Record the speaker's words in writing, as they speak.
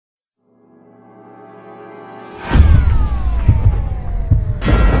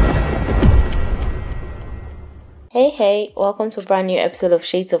Hey, welcome to a brand new episode of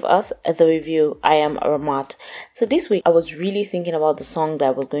Shades of Us, the review. I am Ramat. So this week I was really thinking about the song that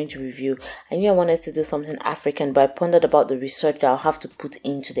I was going to review. I knew I wanted to do something African, but I pondered about the research that I'll have to put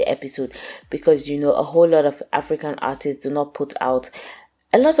into the episode because a whole lot of African artists do not put out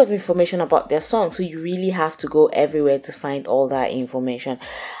a lot of information about their songs, so you really have to go everywhere to find all that information.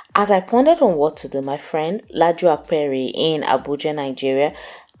 As I pondered on what to do, my friend Laju Akperi in Abuja, Nigeria,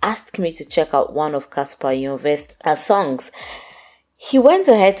 asked me to check out one of Cassper Nyovest's songs. He went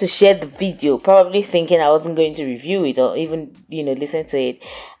ahead to share the video, probably thinking I wasn't going to review it or even, listen to it.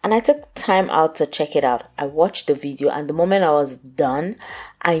 And I took time out to check it out. I watched the video, and the moment I was done,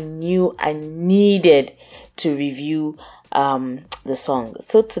 I knew I needed to review the song.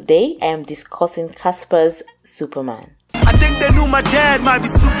 So today I am discussing Cassper's Superman. I think they knew my dad might be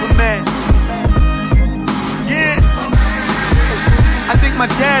Superman. Yeah. I think my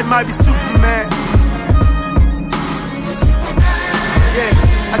dad might be Superman. Yeah,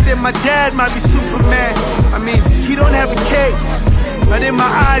 I think my dad might be Superman. I mean, he don't have a cape, but in my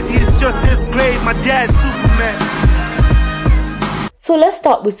eyes he is just as great. My dad's Superman. So let's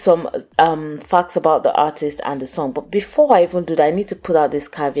start with some facts about the artist and the song. But before I even do that, I need to put out this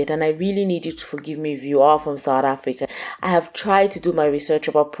caveat, and I really need you to forgive me if you are from South Africa. I have tried to do my research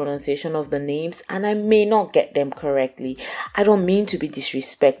about pronunciation of the names, and I may not get them correctly. I don't mean to be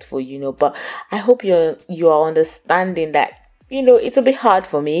disrespectful, but I hope you are understanding that it's a bit hard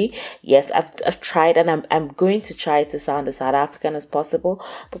for me. Yes, I've tried, and I'm going to try to sound as South African as possible.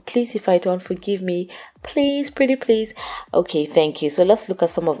 But please, if I don't, forgive me. Please, pretty please. Okay, thank you. So let's look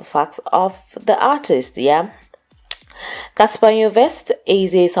at some of the facts of the artist, yeah? Cassper Nyovest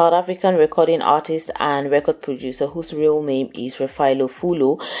is a South African recording artist and record producer whose real name is Refilo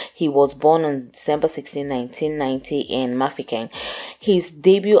Fulo. He was born on December 16, 1990 in Mafeking. His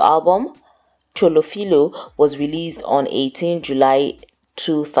debut album, Cholofilo, was released on 18 July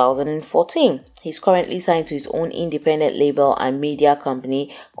 2014. He's currently signed to his own independent label and media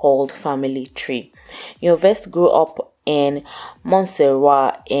company called Family Tree. Nyovest grew up in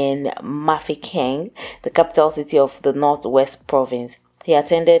Montserrat in Mafeking, the capital city of the Northwest Province. He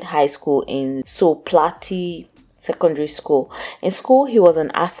attended high school in Soplati Secondary School. In school, he was an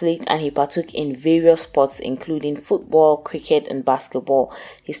athlete and he partook in various sports including football, cricket, and basketball.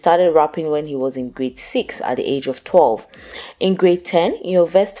 He started rapping when he was in grade 6 at the age of 12. In grade 10,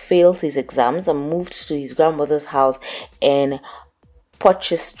 Nyovest failed his exams and moved to his grandmother's house in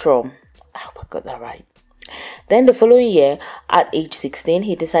Potchefstroom. I hope I got that right. Then the following year, at age 16,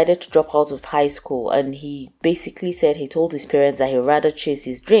 he decided to drop out of high school, and he basically said he told his parents that he'd rather chase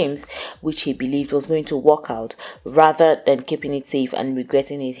his dreams, which he believed was going to work out, rather than keeping it safe and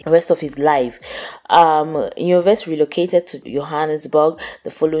regretting it the rest of his life. Nyovest relocated to Johannesburg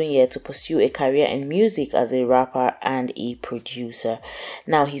the following year to pursue a career in music as a rapper and a producer.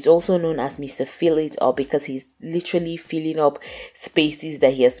 Now, he's also known as Mr. Fill It Up because he's literally filling up spaces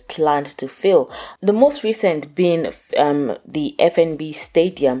that he has planned to fill. The most recent being the FNB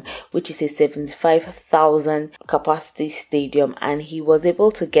Stadium, which is a 75,000 capacity stadium, and he was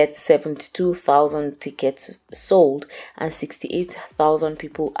able to get 72,000 tickets sold and 68,000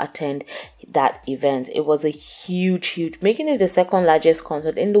 people attend that event. It was a huge, making it the second largest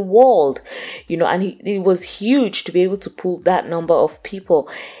concert in the world, and it was huge to be able to pull that number of people.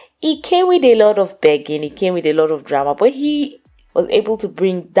 It came with a lot of begging, it came with a lot of drama, but he was able to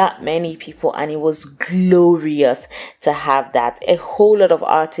bring that many people, and it was glorious to have that. A whole lot of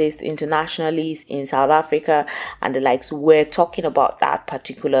artists internationally in South Africa and the likes were talking about that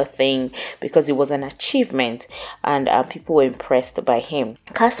particular thing because it was an achievement, and people were impressed by him.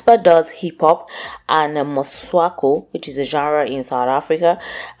 Cassper does hip-hop and moswako, which is a genre in South Africa,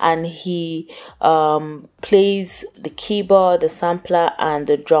 and he plays the keyboard, the sampler, and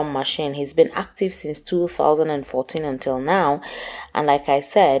the drum machine. He's been active since 2014 until now, and like I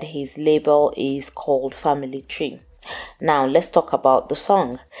said, his label is called Family Tree. Now let's talk about the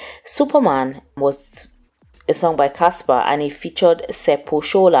song. Superman was a song by Cassper, and it featured Sepho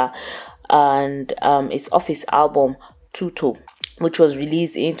Shola, and it's off his album Tuto, which was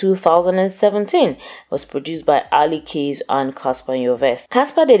released in 2017. It was produced by Ali Keys and Cassper Nyovest.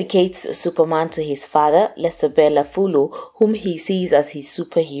 Cassper dedicates Superman to his father, Lesebela Fulo, whom he sees as his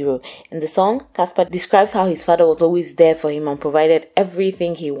superhero. In the song, Cassper describes how his father was always there for him and provided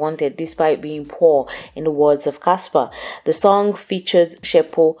everything he wanted despite being poor, in the words of Cassper. The song featured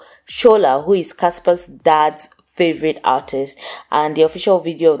Sepho Shola, who is Cassper's dad's favorite artist, and the official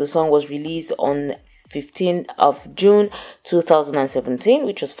video of the song was released on 15th of June 2017,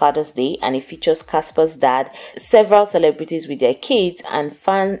 which was Father's Day, and it features Casper's dad, several celebrities with their kids, and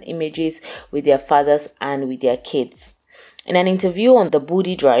fan images with their fathers and with their kids. In an interview on the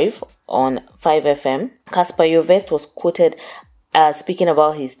Booty Drive on 5FM, Casper Jovest was quoted speaking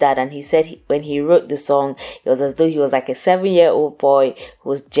about his dad, and he said when he wrote the song, it was as though he was like a 7-year-old boy who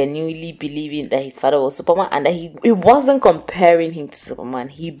was genuinely believing that his father was Superman, and that he wasn't comparing him to Superman.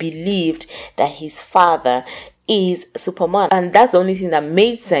 He believed that his father is Superman, and that's the only thing that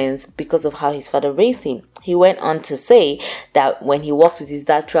made sense because of how his father raised him. He went on to say that when he walked with his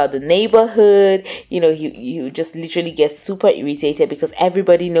dad throughout the neighborhood, he just literally gets super irritated because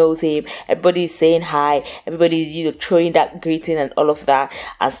everybody knows him, everybody's saying hi, everybody's throwing that greeting and all of that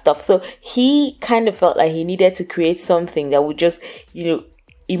and stuff. So he kind of felt like he needed to create something that would just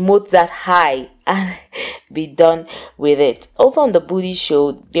emote that high and be done with it. Also on the Booty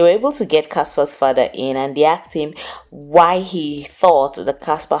Show, they were able to get Casper's father in, and they asked him why he thought that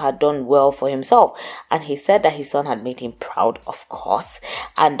Casper had done well for himself, and he said that his son had made him proud, of course,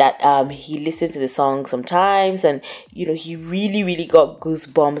 and that he listened to the song sometimes, and he really got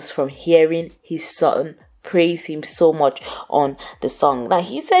goosebumps from hearing his son praise him so much on the song. Now,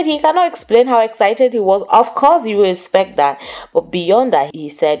 he said he cannot explain how excited he was. Of course, you will expect that. But beyond that, he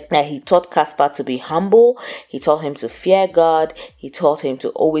said that he taught Casper to be humble. He taught him to fear God. He taught him to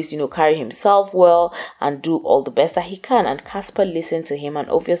always, carry himself well and do all the best that he can. And Casper listened to him, and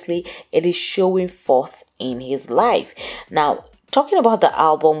obviously it is showing forth in his life. Now, talking about the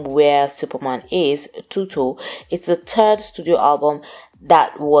album Where Superman Is, Tuto, it's the third studio album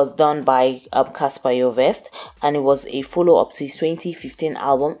that was done by Casper Jovest, and it was a follow-up to his 2015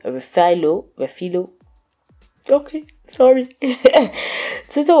 album, Refilo. Okay, sorry.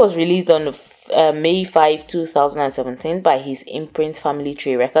 Tuto was released on May 5, 2017 by his imprint Family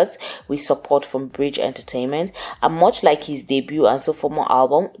Tree Records with support from Bridge Entertainment, and much like his debut and sophomore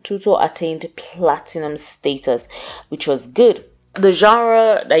album, Tuto attained platinum status, which was good. The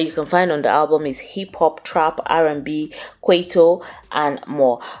genre that you can find on the album is hip-hop, trap, R&B, Kwaito, and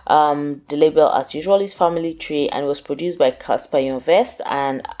more. The label, as usual, is Family Tree, and it was produced by Casper Jovest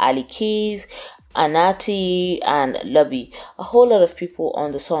and Ali Keys, Anati, and Lubby. A whole lot of people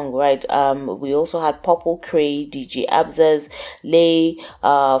on the song, right? We also had Purple Cray, DJ Abzas, Lay,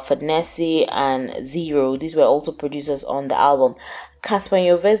 Fadnesi, and Zero. These were also producers on the album. Casper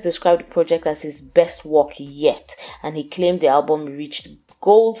Jovest described the project as his best work yet, and he claimed the album reached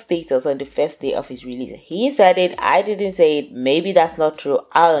gold status on the first day of his release. He said it, I didn't say it, maybe that's not true,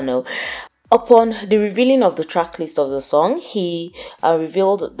 I don't know. Upon the revealing of the track list of the song, he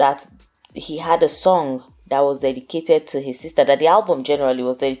revealed that he had a song that was dedicated to his sister, that the album generally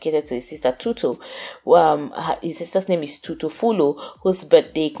was dedicated to his sister Tuto. His sister's name is Tuto Fulo, whose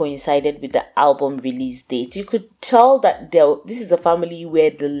birthday coincided with the album release date. You could tell that this is a family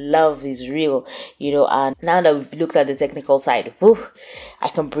where the love is real, and now that we've looked at the technical side, I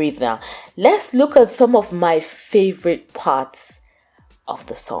can breathe now. Let's look at some of my favorite parts of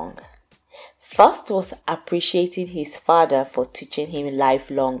the song. First was appreciating his father for teaching him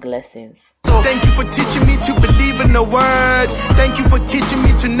lifelong lessons. Thank you for teaching me to believe in the word. Thank you for teaching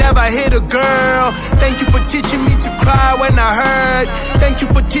me to never hit a girl. Thank you for teaching me to cry when I hurt. Thank you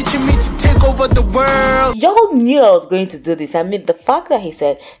for teaching me to take over the world. Y'all knew I was going to do this. I mean, the fact that he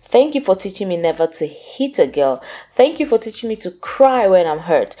said, thank you for teaching me never to hit a girl. Thank you for teaching me to cry when I'm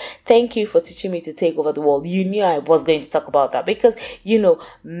hurt. Thank you for teaching me to take over the world. You knew I was going to talk about that because,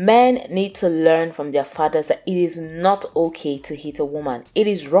 men need to learn from their fathers that it is not okay to hit a woman. It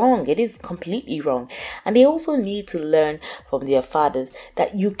is wrong. It is completely wrong. And they also need to learn from their fathers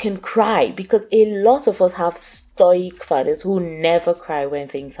that you can cry, because a lot of us have stoic fathers who never cry when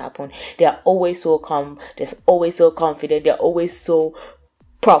things happen. They are always so calm. They're always so confident. They're always so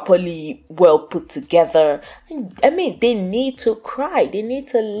properly well put together. I mean, they need to cry. They need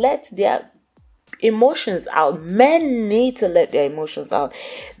to let their emotions out. Men need to let their emotions out.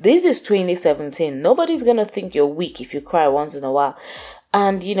 This is 2017. Nobody's gonna think you're weak if you cry once in a while.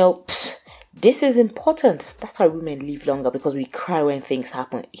 And this is important. That's why women live longer, because we cry when things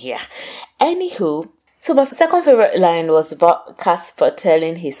happen. Yeah. Anywho, so my second favorite line was about Casper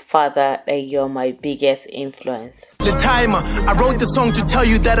telling his father that you're my biggest influence. The timer, I wrote the song to tell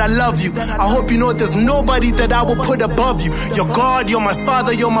you that I love you. I hope you know there's nobody that I will put above you. You're God, you're my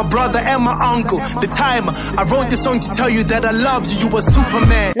father, you're my brother and my uncle. The timer, I wrote the song to tell you that I love you. You were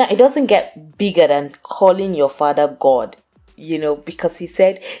Superman. Now, it doesn't get bigger than calling your father God. Because he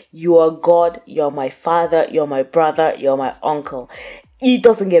said, you are God, you're my father, you're my brother, you're my uncle. it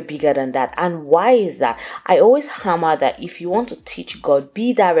doesn't get bigger than that. And why is that? I always hammer that if you want to teach God,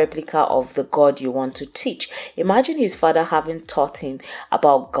 be that replica of the God you want to teach. Imagine his father having taught him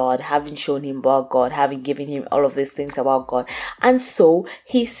about God, having shown him about God, having given him all of these things about God. And so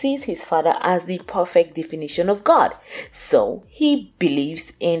he sees his father as the perfect definition of God. So he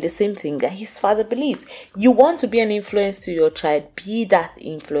believes in the same thing that his father believes. You want to be an influence to your child, be that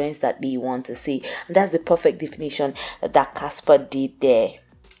influence that they want to see. And that's the perfect definition that Casper did there.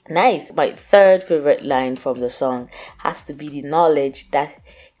 Nice. My third favorite line from the song has to be the knowledge that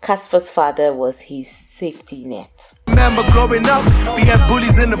Casper's father was his safety net. Remember growing up, we had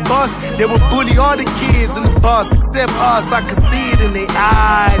bullies in the bus. They would bully all the kids in the bus except us. I could see it in their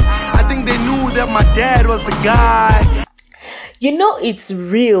eyes. I think they knew that my dad was the guy. You know it's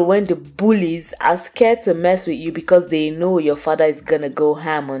real when the bullies are scared to mess with you because they know your father is gonna go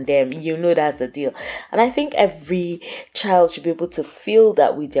ham on them. You know that's the deal. And I think every child should be able to feel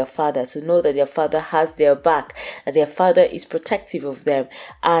that with their father, to know that their father has their back, that their father is protective of them.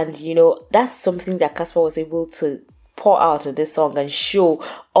 And you know, that's something that Casper was able to pour out in this song and show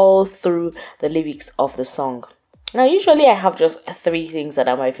all through the lyrics of the song. Now, usually I have just 3 things that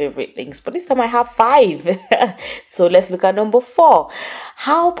are my favorite things, but this time I have 5. So let's look at number 4.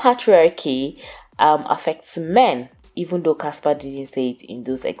 How patriarchy affects men, even though Casper didn't say it in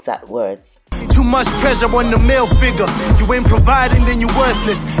those exact words. Too much pressure on the male figure. You ain't providing, then you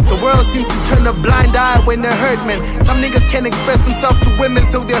worthless. The world seems to turn a blind eye when they hurt men. Some niggas can't express themselves to women,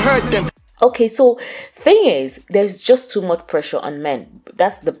 so they hurt them. Okay, so thing is, there's just too much pressure on men.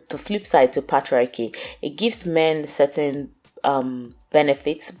 That's the flip side to patriarchy. It gives men certain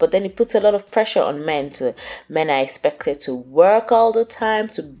benefits, but then it puts a lot of pressure on men. Men are expected to work all the time,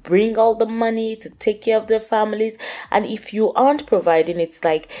 to bring all the money, to take care of their families. And if you aren't providing, it's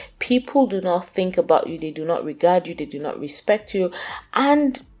like people do not think about you, they do not regard you, they do not respect you.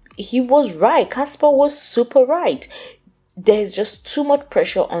 And he was right. Casper was super right. There's just too much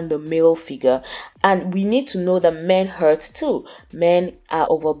pressure on the male figure, and we need to know that men hurt too. Men are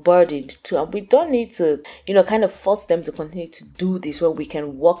overburdened too, and we don't need to, kind of force them to continue to do this when we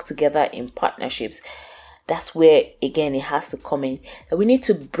can work together in partnerships. That's where, again, it has to come in. And we need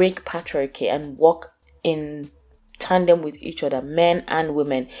to break patriarchy and work in tandem with each other, men and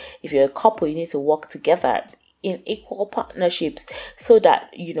women. If you're a couple, you need to work together in equal partnerships so that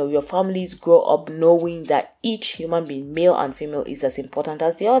your families grow up knowing that each human being, male and female, is as important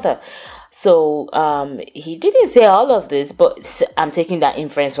as the other. So he didn't say all of this, but I'm taking that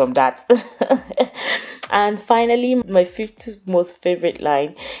inference from that. And finally, my 5th most favorite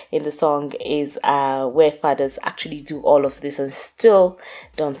line in the song is where fathers actually do all of this and still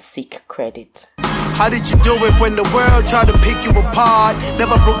don't seek credit. How did you do it when the world tried to pick you apart?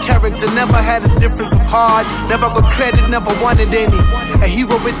 Never broke character, never had a difference of heart. Never got credit, never wanted any. A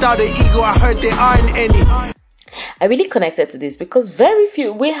hero without an ego, I heard there aren't any. I really connected to this because very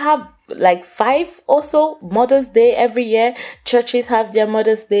few, we have like 5 or so Mother's Day every year. Churches have their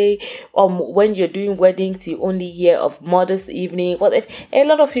Mother's Day. When you're doing weddings, you only hear of Mother's Evening. But a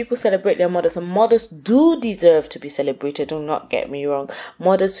lot of people celebrate their mothers, and mothers do deserve to be celebrated. Do not get me wrong.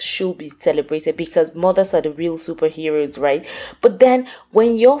 Mothers should be celebrated because mothers are the real superheroes, right? But then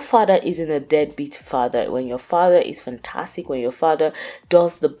when your father isn't a deadbeat father, when your father is fantastic, when your father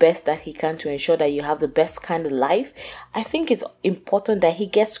does the best that he can to ensure that you have the best kind of life, I think it's important that he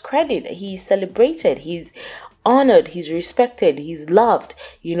gets credit. He's celebrated, he's honored, he's respected, he's loved.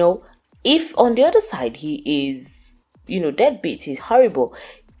 If on the other side he is, deadbeat, he's horrible,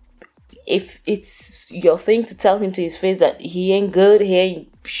 if it's your thing to tell him to his face that he ain't good, he ain't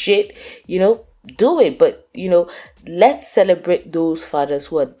shit, do it. But let's celebrate those fathers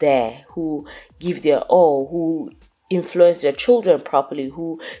who are there, who give their all, who influence their children properly,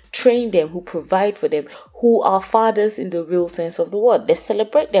 who train them, who provide for them, who are fathers in the real sense of the word. Let's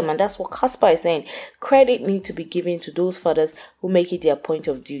celebrate them. And that's what Casper is saying. Credit needs to be given to those fathers who make it their point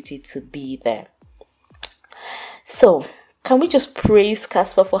of duty to be there. So, can we just praise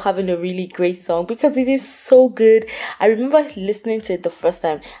Casper for having a really great song? Because it is so good. I remember listening to it the first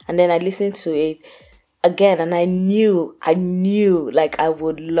time, and then I listened to it again, and I knew like I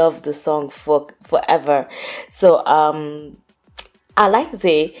would love the song forever. So I like to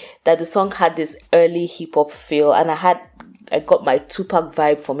say that the song had this early hip hop feel, and I got my Tupac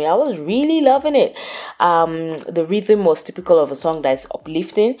vibe for me. I was really loving it. The rhythm was typical of a song that is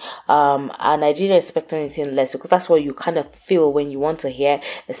uplifting, and I didn't expect anything less, because that's what you kind of feel when you want to hear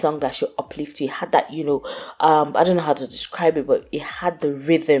a song that should uplift you. It had that, I don't know how to describe it, but it had the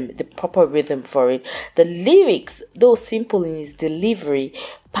rhythm, the proper rhythm for it. The lyrics, though simple in its delivery,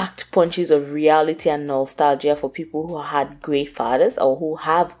 packed punches of reality and nostalgia for people who had great fathers or who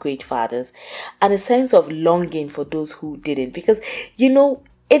have great fathers, and a sense of longing for those who didn't. Because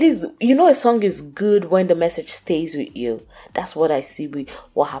it is, a song is good when the message stays with you. That's what I see with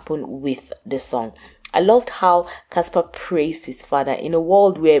what happened with the song. I loved how Cassper praised his father in a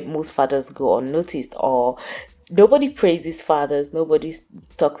world where most fathers go unnoticed, or nobody praises fathers, nobody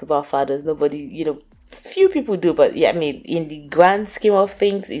talks about fathers, nobody, few people do, but yeah, I mean, in the grand scheme of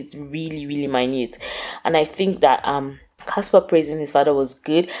things, it's really, really minute. And I think that Cassper praising his father was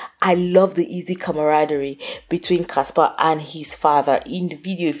good. I love the easy camaraderie between Cassper and his father. In the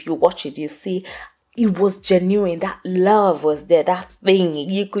video, if you watch it, you see it was genuine. That love was there. That thing,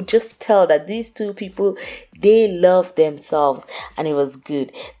 you could just tell that these two people, they love themselves, and it was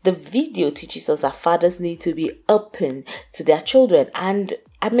good. The video teaches us that fathers need to be open to their children, and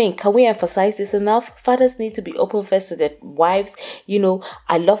I mean, can we emphasize this enough? Fathers need to be open first to their wives.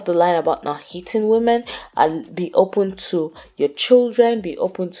 I love the line about not hitting women. And be open to your children. Be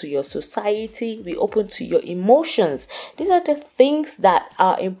open to your society. Be open to your emotions. These are the things that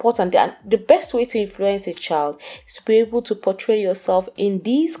are important. And the best way to influence a child is to be able to portray yourself in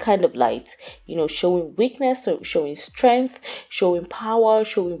these kind of lights. Showing weakness, showing strength, showing power,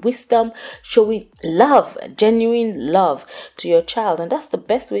 showing wisdom, showing love, genuine love to your child. And that's the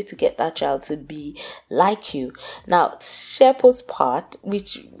best way to get that child to be like you. Now, Shepo's part,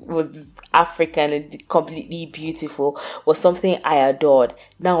 which was African and completely beautiful, was something I adored.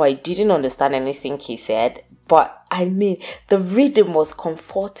 Now, I didn't understand anything he said, but I mean, the rhythm was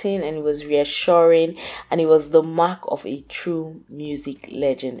comforting and it was reassuring, and it was the mark of a true music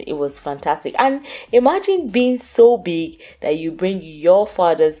legend. It was fantastic. And imagine being so big that you bring your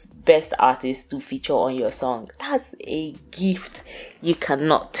father's best artist to feature on your song. That's a gift you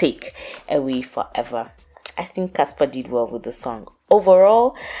cannot take away forever. I think Cassper did well with the song.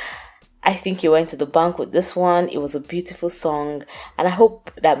 Overall, I think he went to the bank with this one. It was a beautiful song, and I hope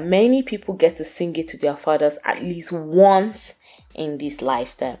that many people get to sing it to their fathers at least once in this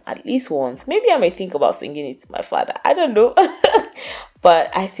lifetime. At least once. Maybe I may think about singing it to my father. I don't know. But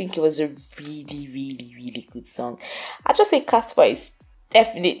I think it was a really, really, really good song. I just say Cassper is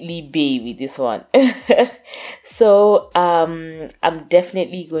definitely bae with this one. So I'm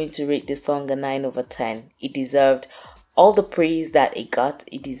definitely going to rate this song a 9/10. It deserved all the praise that it got.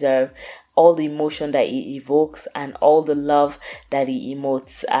 It deserved all the emotion that it evokes and all the love that it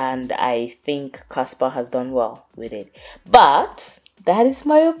emotes, and I think Cassper has done well with it. But that is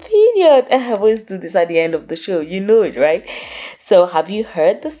my opinion. I always do this at the end of the show. You know it, right? So have you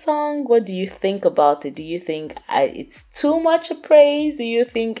heard the song? What do you think about it? Do you think it's too much praise? Do you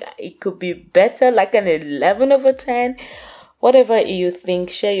think it could be better, like an 11/10? Whatever you think,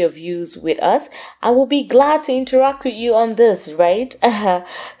 share your views with us. I will be glad to interact with you on this, right?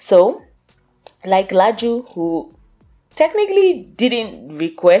 So, like Laju, who technically didn't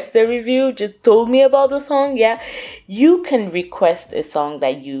request a review, just told me about the song. Yeah, you can request a song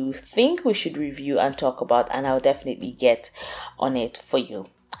that you think we should review and talk about, and I'll definitely get on it for you.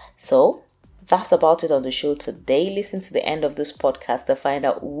 So that's about it on the show today. Listen to the end of this podcast to find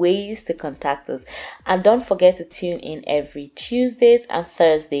out ways to contact us, and don't forget to tune in every Tuesdays and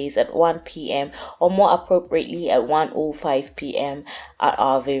Thursdays at 1 p.m. or more appropriately at 1:05 p.m. at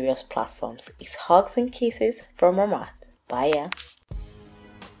our various platforms. It's hugs and kisses from Ramat. Bye, yeah.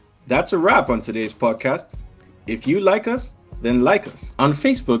 That's a wrap on today's podcast. If you like us, then like us on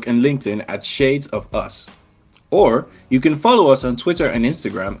Facebook and LinkedIn at Shades of Us. Or you can follow us on Twitter and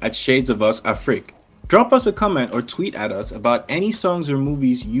Instagram at Shades of Us Afrique. Drop us a comment or tweet at us about any songs or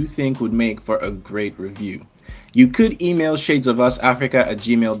movies you think would make for a great review. You could email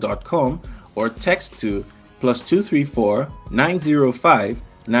shadesofusafrica@gmail.com or text to +234 905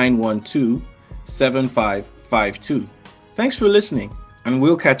 912 7552. Thanks for listening, and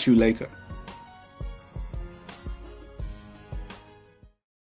we'll catch you later.